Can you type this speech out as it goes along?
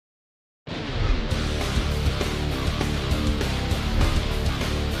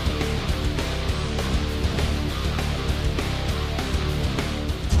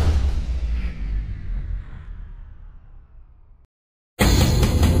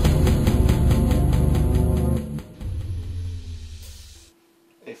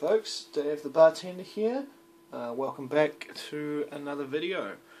folks, Dave the bartender here. Welcome back to another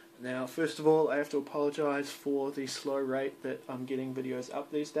video. Now first of all I have to apologise for the slow rate that I'm getting videos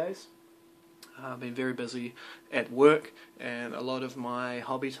up these days. I've been very busy at work and a lot of my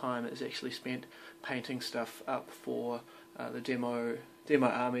hobby time is actually spent painting stuff up for the demo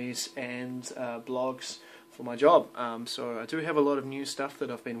armies and blogs for my job. So I do have a lot of new stuff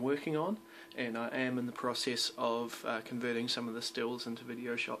that I've been working on, and I am in the process of converting some of the stills into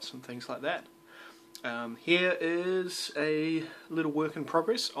video shots and things like that. Here is a little work in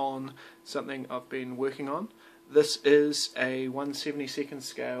progress on something I've been working on. This is a 1/72nd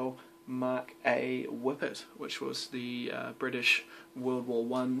scale Mk.A Whipet, which was the British World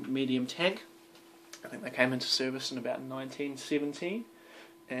War I medium tank. I think they came into service in about 1917,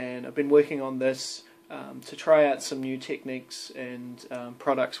 and I've been working on this to try out some new techniques and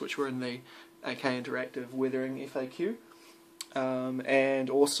products which were in the Mk.A Interactive Weathering FAQ, and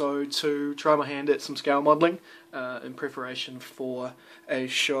also to try my hand at some scale modelling in preparation for a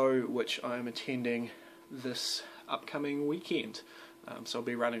show which I'm attending this upcoming weekend. So I'll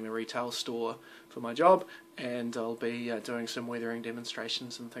be running the retail store for my job, and I'll be doing some weathering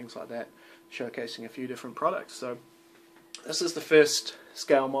demonstrations and things like that, showcasing a few different products. So this is the first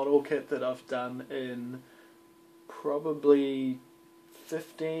scale model kit that I've done in probably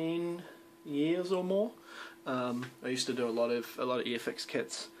 15 years or more. I used to do a lot of Airfix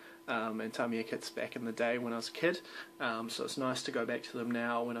kits and Tamiya kits back in the day when I was a kid. So it's nice to go back to them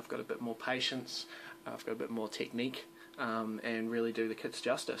now when I've got a bit more patience, I've got a bit more technique, and really do the kits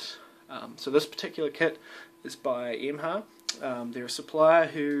justice. So this particular kit is by Emhar. They're a supplier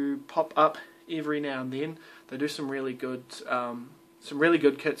who pop up every now and then. They do some really good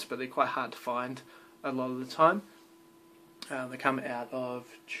kits, but they're quite hard to find a lot of the time. They come out of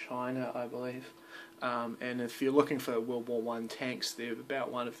China, I believe. And if you're looking for World War I tanks, they're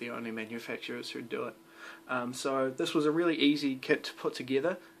about one of the only manufacturers who do it. So this was a really easy kit to put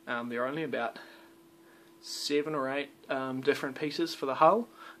together. There are only about 7 or 8 different pieces for the hull.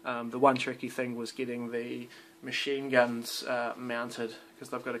 The one tricky thing was getting the machine guns mounted, because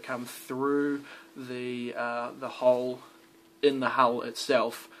they've got to come through the hole in the hull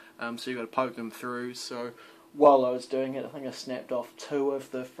itself. So you've got to poke them through. So while I was doing it, I think I snapped off 2 of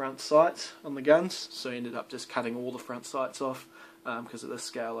the front sights on the guns, so I ended up just cutting all the front sights off, because at this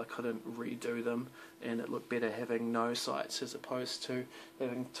scale I couldn't redo them, and it looked better having no sights as opposed to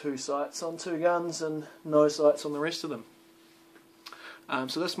having 2 sights on 2 guns and no sights on the rest of them.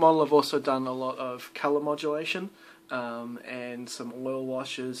 So this model I've also done a lot of colour modulation and some oil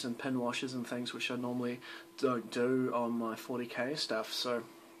washes and pin washes and things which I normally don't do on my 40k stuff. So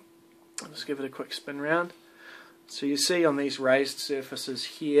I'll just give it a quick spin round. So you see on these raised surfaces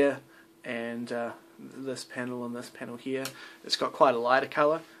here and this panel and this panel here, it's got quite a lighter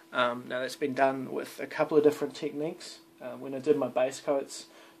colour. Now that's been done with a couple of different techniques. When I did my base coats,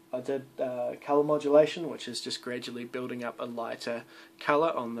 I did colour modulation, which is just gradually building up a lighter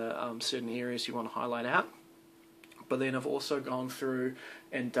colour on the certain areas you want to highlight out. But then I've also gone through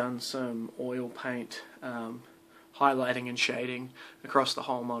and done some oil paint highlighting and shading across the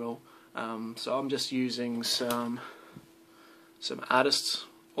whole model. So I'm just using some artist's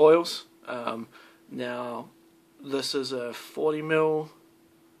oils. Now this is a 40mm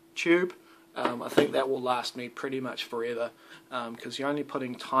tube. I think that will last me pretty much forever, because you're only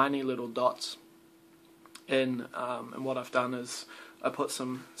putting tiny little dots in, and what I've done is I put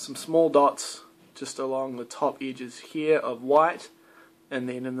some small dots just along the top edges here of white, and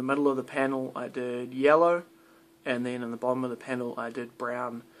then in the middle of the panel I did yellow, and then in the bottom of the panel I did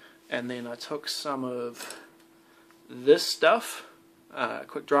brown. And then I took some of this stuff,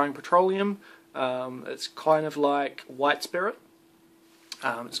 quick drying petroleum. It's kind of like white spirit.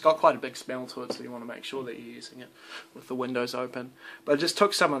 It's got quite a big smell to it, so you want to make sure that you're using it with the windows open. But I just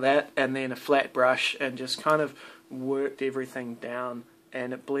took some of that and then a flat brush and just kind of worked everything down,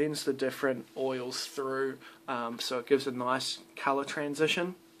 and it blends the different oils through, so it gives a nice colour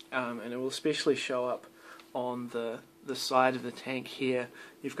transition, and it will especially show up on the side of the tank here.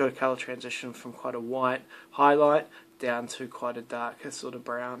 You've got a colour transition from quite a white highlight down to quite a darker sort of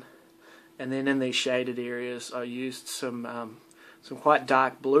brown. And then in these shaded areas I used some quite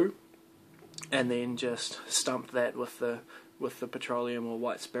dark blue, and then just stumped that with the petroleum or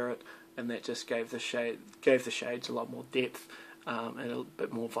white spirit, and that just gave the shades a lot more depth and a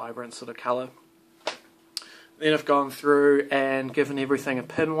bit more vibrant sort of colour. Then I've gone through and given everything a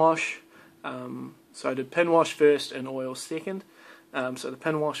pin wash. So I did pin wash first and oil second. So the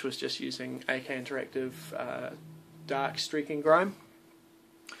pin wash was just using Mk.A Interactive dark streaking grime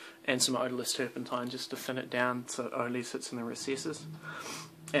and some odorless turpentine just to thin it down so it only sits in the recesses.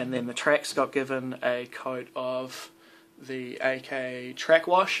 and then the tracks got given a coat of the Mk.A track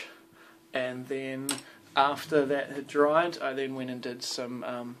wash, and then after that had dried, I then went and did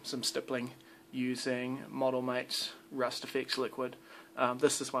some stippling using Model Mate's Rust Effects liquid.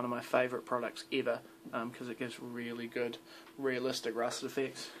 This is one of my favourite products ever because it gives really good realistic rust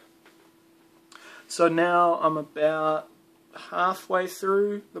effects. So now I'm about halfway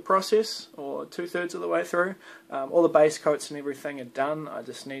through the process, or 2/3 of the way through. All the base coats and everything are done. I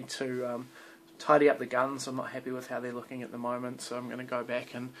just need to tidy up the guns. I'm not happy with how they're looking at the moment, so I'm going to go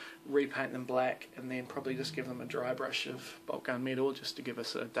back and repaint them black, and then probably just give them a dry brush of bolt gun metal just to give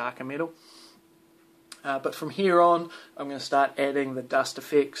us a darker metal. But from here on, I'm going to start adding the dust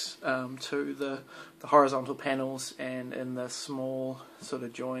effects to the horizontal panels and in the small sort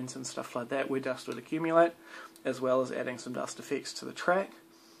of joints and stuff like that where dust would accumulate, as well as adding some dust effects to the track.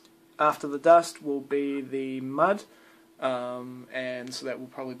 After the dust will be the mud, and so that will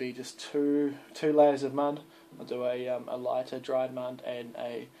probably be just two layers of mud. I'll do a lighter dried mud and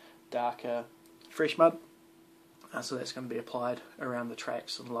a darker fresh mud. So that's going to be applied around the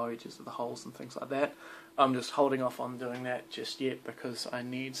tracks and low edges of the holes and things like that. I'm just holding off on doing that just yet because I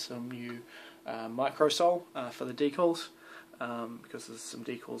need some new microsole for the decals, because there's some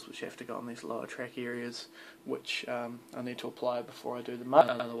decals which have to go on these lower track areas, which I need to apply before I do the mud,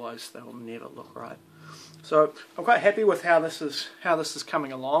 otherwise they'll never look right. So I'm quite happy with how this is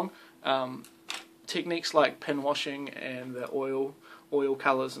coming along. Techniques like pin washing and the oil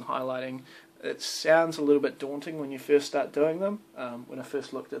colours and highlighting, it sounds a little bit daunting when you first start doing them. When I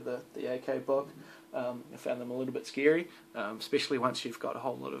first looked at the AK book, I found them a little bit scary, especially once you've got a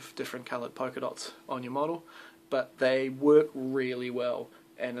whole lot of different coloured polka dots on your model. But they work really well,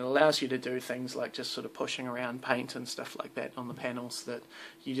 and it allows you to do things like just sort of pushing around paint and stuff like that on the panels that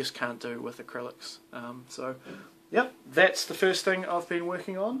you just can't do with acrylics. So, yep, that's the first thing I've been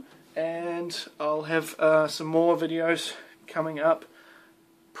working on, and I'll have some more videos coming up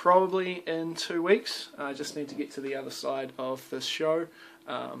probably in 2 weeks. I just need to get to the other side of this show,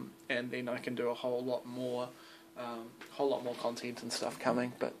 and then I can do a whole lot more content and stuff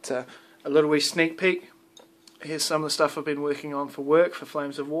coming. But a little wee sneak peek. Here's some of the stuff I've been working on for work for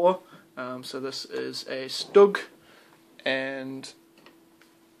Flames of War. So this is a Stug, and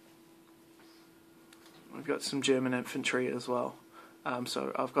we've got some German infantry as well.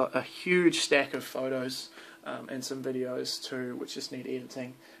 So I've got a huge stack of photos and some videos too, which just need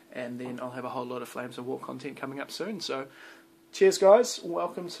editing, and then I'll have a whole lot of Flames of War content coming up soon. So cheers guys,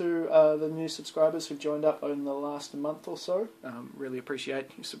 welcome to the new subscribers who've joined up in the last month or so. Really appreciate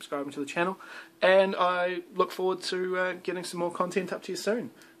you subscribing to the channel, and I look forward to getting some more content up to you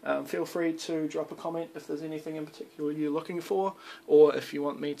soon. Feel free to drop a comment if there's anything in particular you're looking for, or if you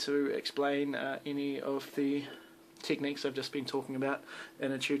want me to explain any of the techniques I've just been talking about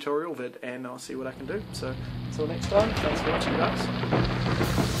in a tutorial vid, and I'll see what I can do. So until next time, thanks for watching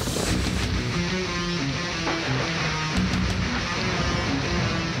guys.